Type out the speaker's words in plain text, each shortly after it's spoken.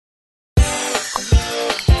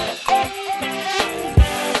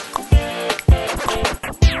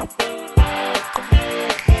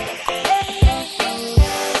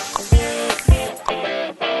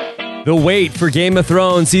The wait for Game of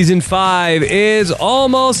Thrones Season 5 is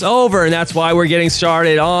almost over, and that's why we're getting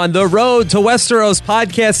started on the Road to Westeros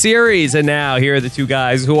podcast series. And now, here are the two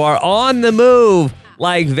guys who are on the move,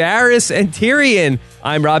 like Varys and Tyrion.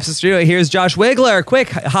 I'm Rob Sestrino. Here's Josh Wigler. Quick,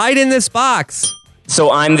 hide in this box. So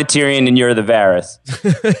I'm the Tyrion and you're the Varys.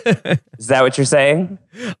 Is that what you're saying?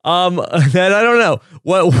 That I don't know.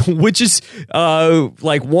 Which is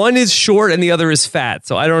like one is short and the other is fat.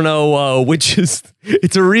 So I don't know which is.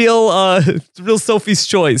 It's a real Sophie's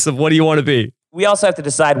choice of what do you want to be. We also have to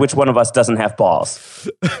decide which one of us doesn't have balls.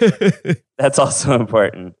 That's also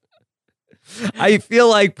important. I feel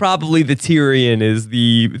like probably the Tyrion is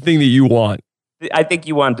the thing that you want. I think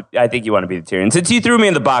you want to be the Tyrion. Since you threw me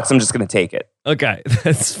in the box, I'm just going to take it. Okay,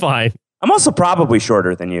 that's fine. I'm also probably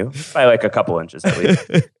shorter than you by like a couple inches at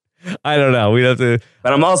least. I don't know. We'd have to.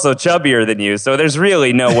 But I'm also chubbier than you, so there's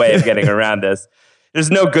really no way of getting around this.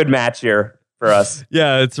 There's no good match here for us.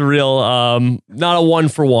 Yeah, it's a real not a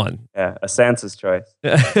 1-for-1. Yeah, a Sansa's choice.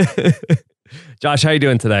 Josh, how you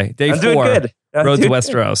doing today? Day 4. Doing good. Road to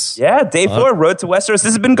Westeros. Yeah, day 4, Road to Westeros.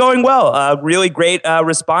 This has been going well. Really great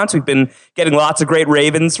response. We've been getting lots of great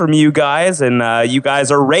ravens from you guys, and you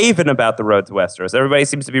guys are raving about the Road to Westeros. Everybody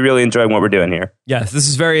seems to be really enjoying what we're doing here. Yes, this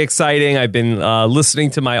is very exciting. I've been listening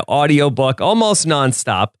to my audiobook almost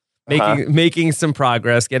nonstop, making some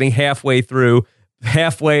progress, getting halfway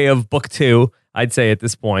of book 2, I'd say at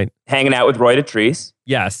this point. Hanging out with Roy Dotrice.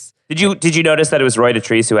 Yes. Did you notice that it was Roy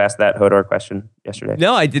Dotrice who asked that Hodor question yesterday?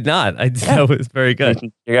 No, I did not. That was very good.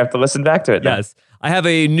 You're going to have to listen back to it now. Yes. I have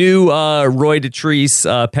a new Roy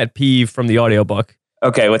Dotrice pet peeve from the audiobook.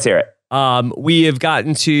 Okay, let's hear it. We have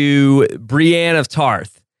gotten to Brienne of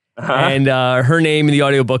Tarth. And her name in the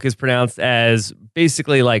audiobook is pronounced as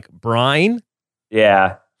basically like brine.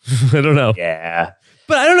 Yeah. I don't know. Yeah.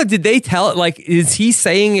 But I don't know. Did they tell it? Like, is he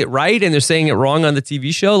saying it right and they're saying it wrong on the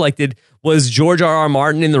TV show? Like, was George R.R.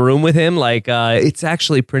 Martin in the room with him? Like, it's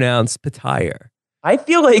actually pronounced Petire. I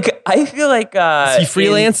feel like. Is he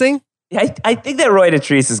freelancing? I think that Roy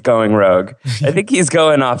Dotrice is going rogue. I think he's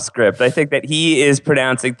going off script. I think that he is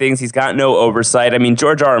pronouncing things. He's got no oversight. I mean,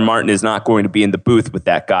 George R.R. Martin is not going to be in the booth with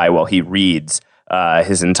that guy while he reads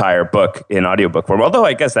his entire book in audiobook form. Although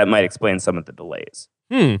I guess that might explain some of the delays.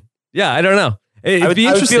 Yeah, I don't know. It'd be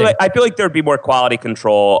interesting. I feel like there'd be more quality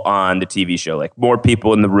control on the TV show, like more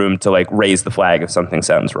people in the room to like raise the flag if something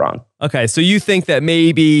sounds wrong. Okay, so you think that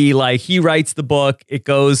maybe like he writes the book, it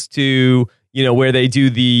goes to, where they do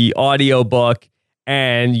the audio book,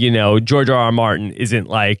 and George R.R. Martin isn't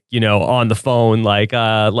like, on the phone like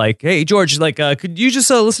hey George, like could you just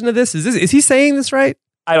listen to this? Is he saying this right?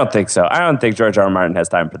 I don't think so. I don't think George R.R. Martin has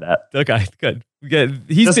time for that. Okay, good.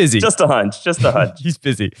 He's busy. Just a hunch. He's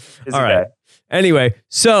busy. Busy all right. guy. Anyway,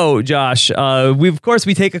 so Josh,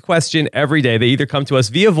 we take a question every day. They either come to us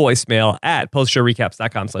via voicemail at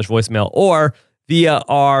postshowrecaps.com/voicemail or via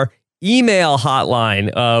our email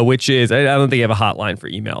hotline, which is, I don't think you have a hotline for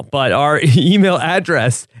email, but our email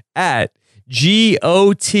address at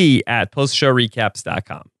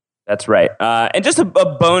got@postshowrecaps.com. That's right. And just a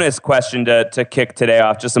bonus question to kick today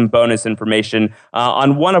off, just some bonus information.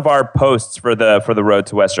 On one of our posts for the Road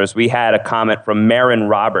to Westeros, we had a comment from Marin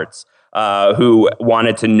Roberts, who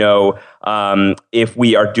wanted to know if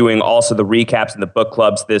we are doing also the recaps in the book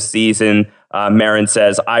clubs this season. Marin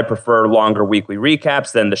says, I prefer longer weekly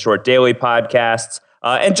recaps than the short daily podcasts.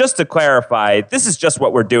 And just to clarify, this is just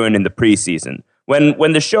what we're doing in the preseason.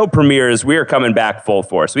 When the show premieres, we are coming back full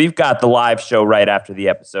force. We've got the live show right after the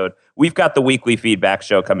episode. We've got the weekly feedback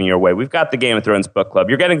show coming your way. We've got the Game of Thrones book club.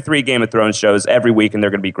 You're getting 3 Game of Thrones shows every week, and they're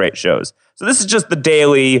going to be great shows. So this is just the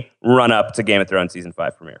daily run-up to Game of Thrones Season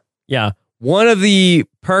 5 premiere. Yeah. One of the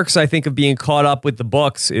perks, I think, of being caught up with the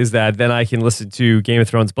books is that then I can listen to Game of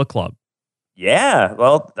Thrones book club. Yeah,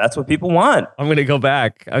 well, that's what people want. I'm going to go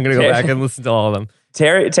back. I'm going to go back and listen to all of them.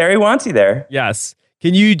 Terry wants you there. Yes.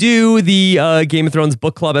 Can you do the Game of Thrones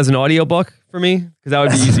book club as an audiobook for me? Because that would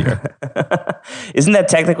be easier. Isn't that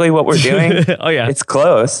technically what we're doing? Oh, yeah. It's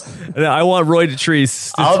close. I want Roy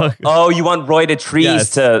Dotrice. You want Roy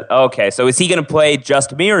Dotrice to... Okay, so is he going to play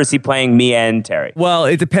just me, or is he playing me and Terry? Well,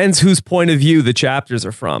 it depends whose point of view the chapters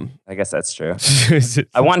are from. I guess that's true.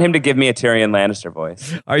 I want him to give me a Tyrion Lannister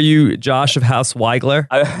voice. Are you Josh of House Weigler?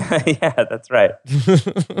 Yeah, that's right.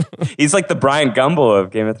 He's like the Brian Gumble of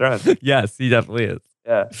Game of Thrones. Yes, he definitely is.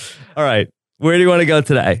 Yeah. All right. Where do you want to go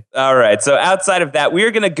today? All right. So outside of that,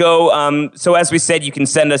 we're going to go. So as we said, you can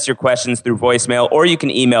send us your questions through voicemail, or you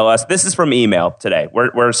can email us. This is from email today.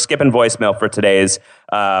 We're skipping voicemail for today's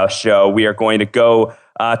show. We are going to go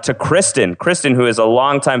to Kristen. Kristen, who is a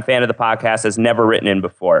longtime fan of the podcast, has never written in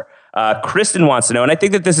before. Kristen wants to know, and I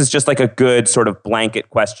think that this is just like a good sort of blanket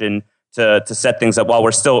question to set things up while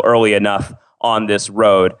we're still early enough on this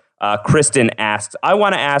road. Kristen asks, I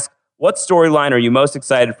want to ask, what storyline are you most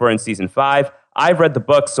excited for in season 5? I've read the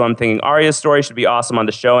book, so I'm thinking Arya's story should be awesome on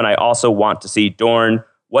the show, and I also want to see Dorne.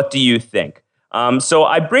 What do you think? So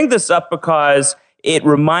I bring this up because it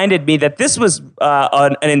reminded me that this was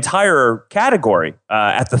an entire category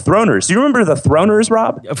at the Throners. Do you remember the Throners,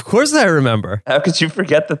 Rob? Of course I remember. How could you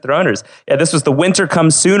forget the Throners? Yeah, this was the Winter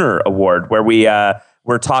Comes Sooner Award, where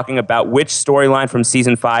we're talking about which storyline from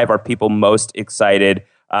season 5 are people most excited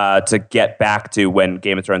to get back to when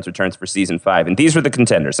Game of Thrones returns for season 5. And these were the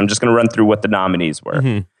contenders. I'm just going to run through what the nominees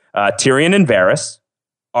were. Tyrion and Varys,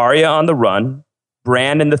 Arya on the Run,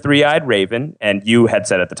 Bran and the Three-Eyed Raven, and you had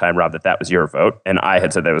said at the time, Rob, that was your vote, and I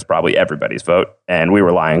had said that was probably everybody's vote, and we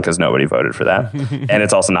were lying because nobody voted for that, and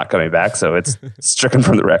it's also not coming back, so it's stricken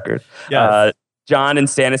from the record. Yes. Jon and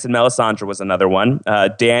Stannis and Melisandre was another one.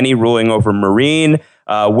 Dany ruling over Meereen.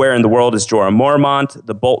 Where in the world is Jorah Mormont?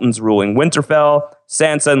 The Boltons ruling Winterfell.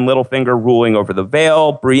 Sansa and Littlefinger ruling over the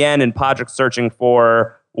Vale. Brienne and Podrick searching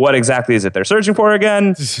for... What exactly is it they're searching for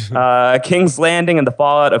again? King's Landing and the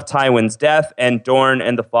fallout of Tywin's death, and Dorne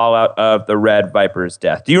and the fallout of the Red Viper's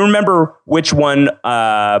death. Do you remember which one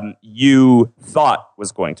you thought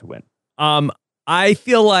was going to win? I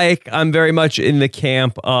feel like I'm very much in the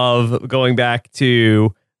camp of going back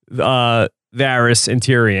to Varys and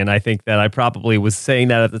Tyrion. I think that I probably was saying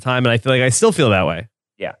that at the time, and I feel like I still feel that way.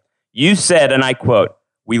 Yeah. You said, and I quote,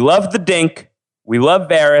 "We love the Dink. We love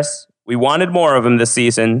Varys. We wanted more of him this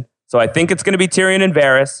season, so I think it's going to be Tyrion and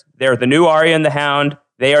Varys. They're the new Arya and the Hound.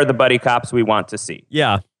 They are the buddy cops we want to see."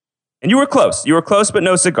 Yeah. And you were close. You were close, but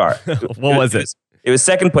no cigar. What was it? It was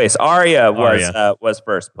second place. Arya was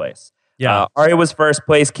first place. Yeah. Arya was first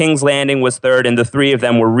place. King's Landing was third, and the three of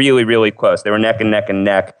them were really, really close. They were neck and neck and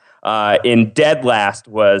neck. In dead last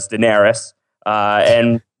was Daenerys,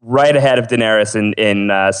 and right ahead of Daenerys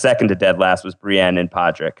in second to dead last was Brienne and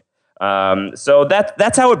Podrick. So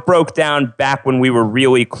that's how it broke down back when we were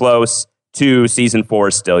really close to season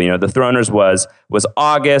 4 still. You know, the Throners was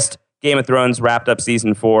August. Game of Thrones wrapped up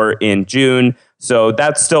season 4 in June. So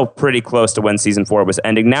that's still pretty close to when season 4 was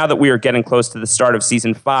ending. Now that we are getting close to the start of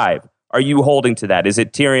season 5, are you holding to that? Is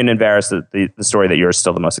it Tyrion and Varys, the story that you're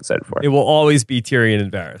still the most excited for? It will always be Tyrion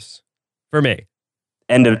and Varys for me.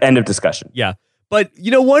 End of discussion. Yeah. But, you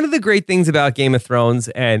know, one of the great things about Game of Thrones,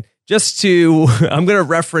 and just to, I'm going to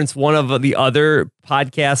reference one of the other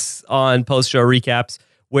podcasts on post-show recaps,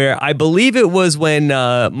 where I believe it was when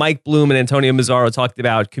Mike Bloom and Antonio Mazzaro talked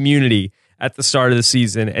about Community at the start of the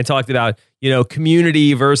season and talked about, you know,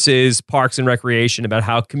 Community versus Parks and Recreation, about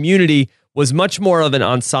how Community was much more of an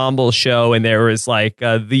ensemble show. And there was like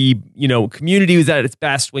Community was at its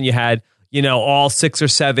best when you had, you know, all 6 or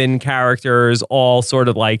 7 characters all sort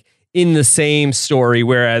of like in the same story.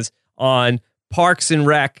 Whereas on Parks and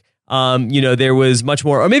Rec, there was much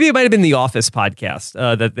more, or maybe it might have been the Office podcast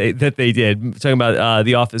that they did talking about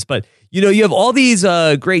the Office. But you know, you have all these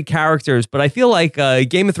great characters, but I feel like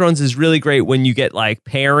Game of Thrones is really great when you get like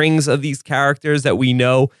pairings of these characters that we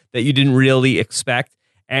know that you didn't really expect.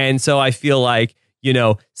 And so I feel like, you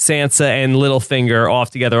know, Sansa and Littlefinger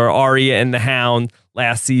off together, or Arya and the Hound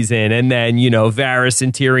last season, and then, you know, Varys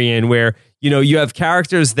and Tyrion, where, you know, you have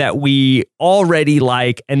characters that we already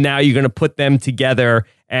like, and now you're going to put them together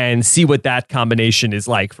and see what that combination is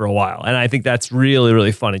like for a while. And I think that's really,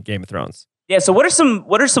 really fun in Game of Thrones. Yeah, so what are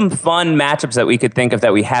some fun matchups that we could think of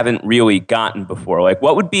that we haven't really gotten before? Like,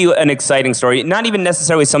 what would be an exciting story? Not even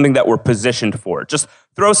necessarily something that we're positioned for. Just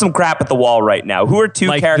throw some crap at the wall right now. Who are two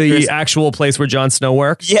characters? Like the actual place where Jon Snow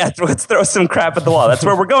works? Yeah, let's throw some crap at the wall. That's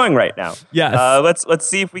where we're going right now. Yes. Let's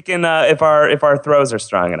see if we can if our throws are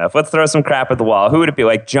strong enough. Let's throw some crap at the wall. Who would it be?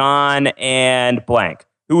 Like Jon and blank.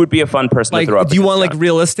 Who would be a fun person to throw up? Do you want like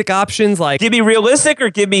realistic options? Like, give me realistic, or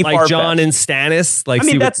give me like Jon and Stannis? Like, I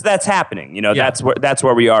mean, that's happening. You know, yeah. That's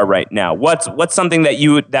where we are right now. What's something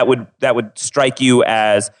that would strike you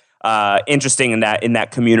as interesting in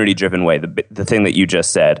that community driven way? The thing that you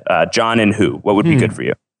just said, Jon and who? What would be good for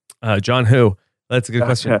you? Jon who? That's a good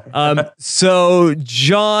question. So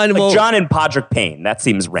Jon, Jon and Podrick Payne. That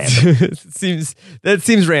seems random. that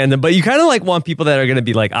seems random, but you kind of like want people that are going to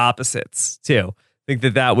be like opposites too. I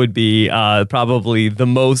think that would be probably the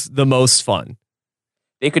most fun.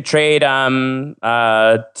 They could trade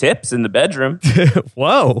tips in the bedroom.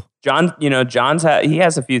 Whoa. Jon, he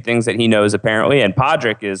has a few things that he knows apparently, and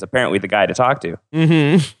Podrick is apparently the guy to talk to.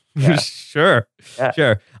 Mm-hmm. Yeah. Sure.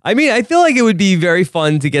 I mean, I feel like it would be very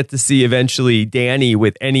fun to get to see eventually Dany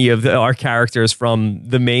with any of our characters from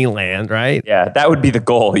the mainland, right? Yeah, that would be the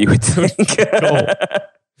goal, you would think.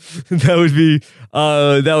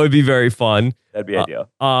 That would be very fun. That'd be ideal.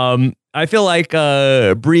 I feel like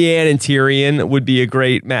Brienne and Tyrion would be a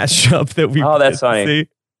great matchup that we. Oh, that's funny. See.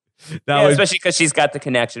 Especially because she's got the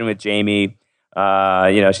connection with Jaime.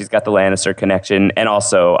 She's got the Lannister connection, and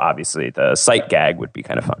also obviously the sight gag would be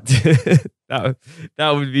kind of fun.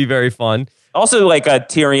 that would be very fun. Also, like a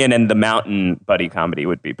Tyrion and the Mountain buddy comedy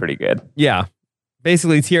would be pretty good. Yeah,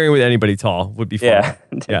 basically Tyrion with anybody tall would be fun. Yeah.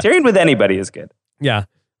 Tyrion with anybody is good. Yeah.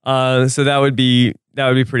 So that would be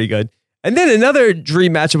pretty good. And then another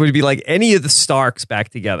dream matchup would be like any of the Starks back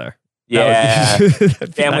together. Yeah.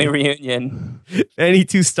 Family reunion. Any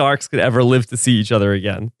two Starks could ever live to see each other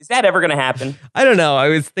again. Is that ever going to happen? I don't know. I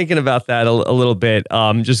was thinking about that a little bit.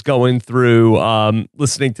 Just going through,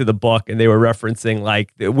 listening to the book, and they were referencing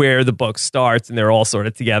like where the book starts, and they're all sort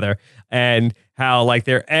of together, and how like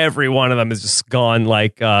every one of them has just gone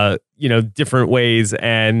like different ways.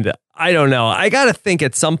 And I don't know. I got to think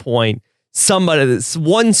at some point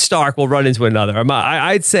one Stark will run into another.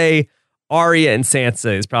 I'd say Arya and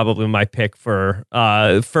Sansa is probably my pick for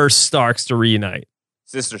first Starks to reunite.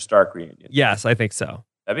 Sister Stark reunion. Yes, I think so.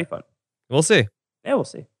 That'd be fun. We'll see. Yeah, we'll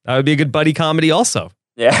see. That would be a good buddy comedy also.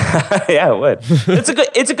 Yeah, yeah, it would.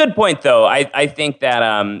 It's a good point though. I think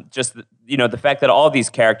that just the fact that all of these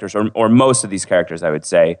characters or most of these characters, I would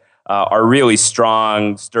say, are really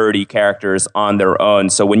strong, sturdy characters on their own.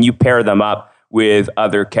 So when you pair them up with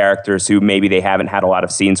other characters who maybe they haven't had a lot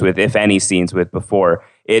of scenes with, if any scenes with before,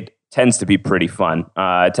 it tends to be pretty fun.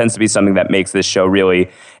 It tends to be something that makes this show really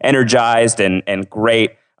energized and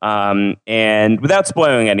great. And without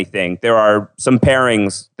spoiling anything, there are some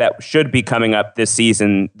pairings that should be coming up this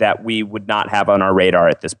season that we would not have on our radar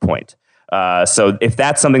at this point. So if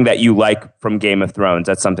that's something that you like from Game of Thrones,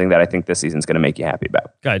 that's something that I think this season's going to make you happy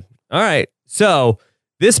about. Good. All right. So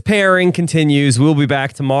this pairing continues. We'll be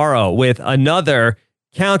back tomorrow with another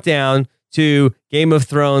countdown to Game of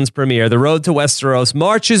Thrones premiere. The Road to Westeros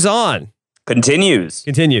marches on. Continues.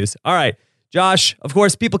 All right. Josh, of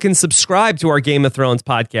course, people can subscribe to our Game of Thrones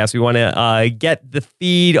podcast. We want to get the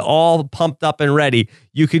feed all pumped up and ready.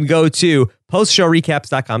 You can go to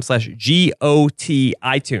postshowrecaps.com/GOT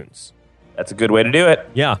iTunes. That's a good way to do it.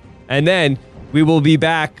 Yeah. And then we will be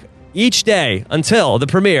back each day until the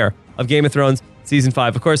premiere of Game of Thrones Season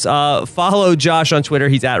 5. Of course, follow Josh on Twitter.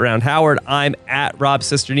 He's at Round Howard. I'm at Rob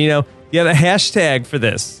Cesternino. You have a hashtag for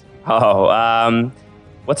this? Oh,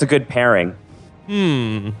 what's a good pairing?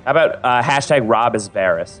 How about hashtag Rob is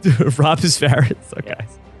Varys? Rob is Varys? Okay.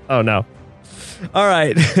 Yes. Oh, no. All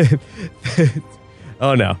right.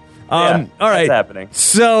 Oh, no. All right. What's happening?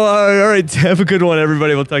 So, all right. Have a good one,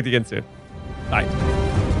 everybody. We'll talk to you again soon. Bye.